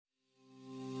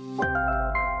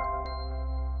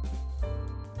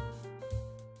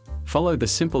Follow the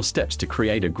simple steps to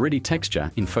create a gritty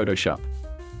texture in Photoshop.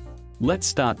 Let's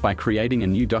start by creating a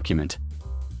new document.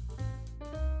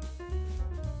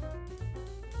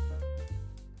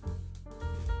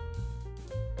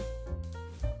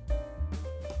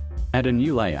 Add a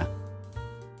new layer.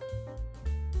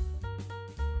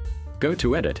 Go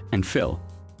to Edit and Fill.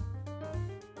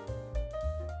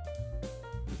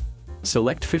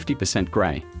 Select 50%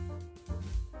 gray.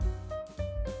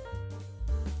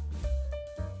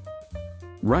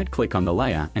 Right-click on the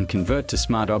layer and convert to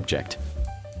Smart Object.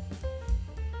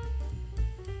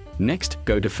 Next,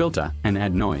 go to Filter and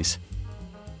add Noise.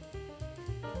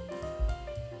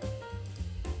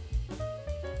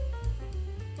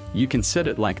 You can set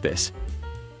it like this.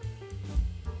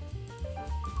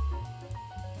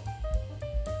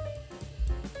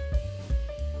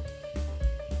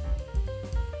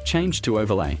 Change to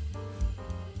Overlay.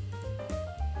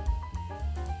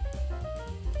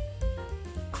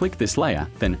 Click this layer,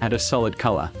 then add a solid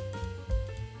color.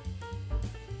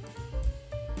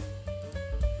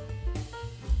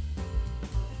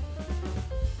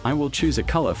 I will choose a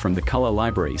color from the color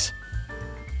libraries.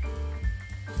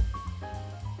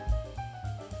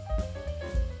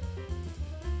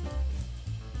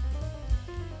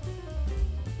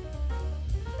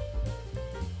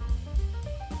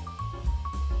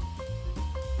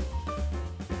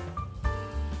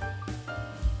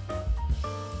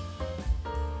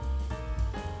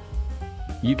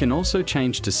 You can also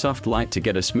change to soft light to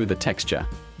get a smoother texture.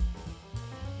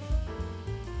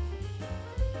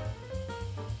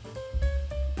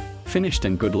 Finished,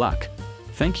 and good luck.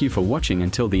 Thank you for watching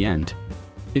until the end.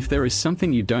 If there is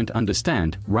something you don't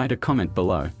understand, write a comment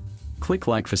below. Click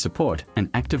like for support and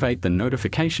activate the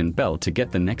notification bell to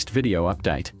get the next video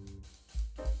update.